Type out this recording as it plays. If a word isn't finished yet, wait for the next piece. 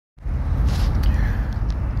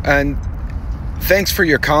And thanks for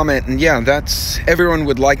your comment. And yeah, everyone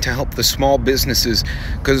would like to help the small businesses,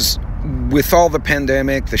 because with all the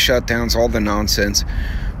pandemic, the shutdowns, all the nonsense,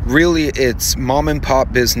 really it's mom and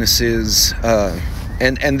pop businesses,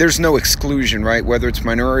 and there's no exclusion, right? Whether it's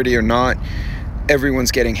minority or not,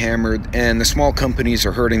 everyone's getting hammered, and the small companies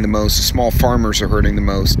are hurting the most. The small farmers are hurting the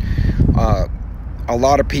most. A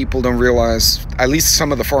lot of people don't realize, at least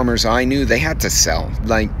some of the farmers I knew, they had to sell.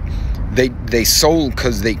 Like they sold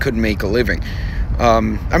because they couldn't make a living.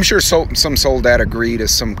 I'm sure some sold out of greed,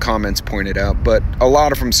 as some comments pointed out, but a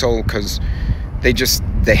lot of them sold because they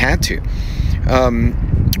had to.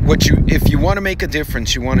 If you want to make a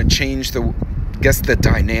difference, you want to change the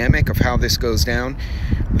dynamic of how this goes down.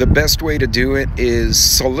 The best way to do it is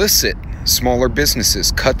solicit smaller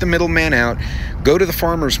businesses, cut the middleman out, go to the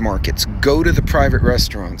farmers markets, go to the private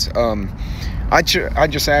restaurants. I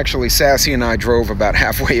just actually, Sassy and I drove about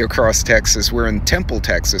halfway across Texas. We're in Temple,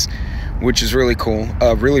 Texas, which is really cool.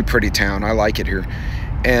 Really pretty town. I like it here.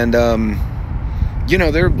 And,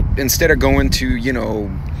 instead of going to,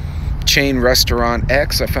 chain restaurant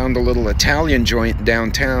X, I found a little Italian joint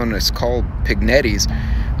downtown. It's called Pignetti's.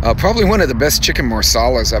 Probably one of the best chicken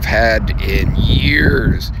marsalas I've had in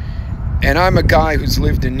years. And I'm a guy who's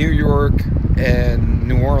lived in New York and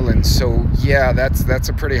New Orleans, so yeah, that's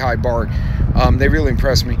a pretty high bar. They really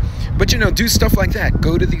impressed me. But do stuff like that.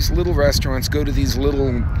 Go to these little restaurants, go to these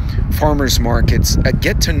little farmers markets,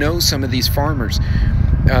 get to know some of these farmers.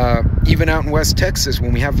 Even out in West Texas,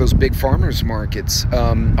 when we have those big farmers markets,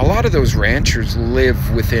 a lot of those ranchers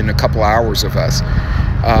live within a couple hours of us,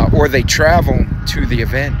 or they travel to the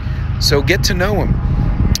event. So get to know them.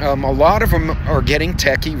 A lot of them are getting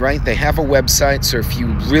techie, right? They have a website, so if you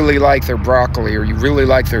really like their broccoli or you really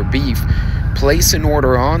like their beef, place an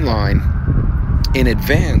order online in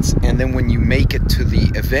advance, and then when you make it to the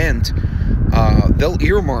event, they'll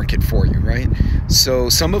earmark it for you, right? So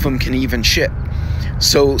some of them can even ship.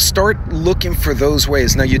 So start looking for those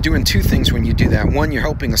ways. Now, you're doing two things when you do that. One, you're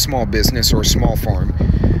helping a small business or a small farm,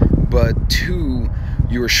 but two,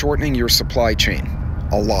 you're shortening your supply chain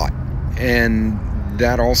a lot, and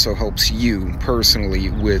that also helps you personally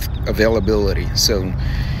with availability. So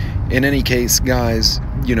in any case, guys,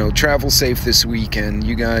 travel safe this weekend.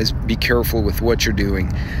 You guys be careful with what you're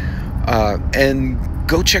doing, and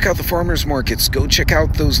go check out the farmers markets. Go check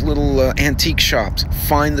out those little antique shops.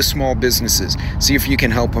 Find the small businesses. See if you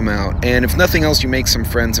can help them out. And if nothing else, you make some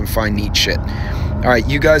friends and find neat shit. All right,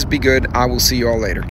 you guys be good. I will see you all later.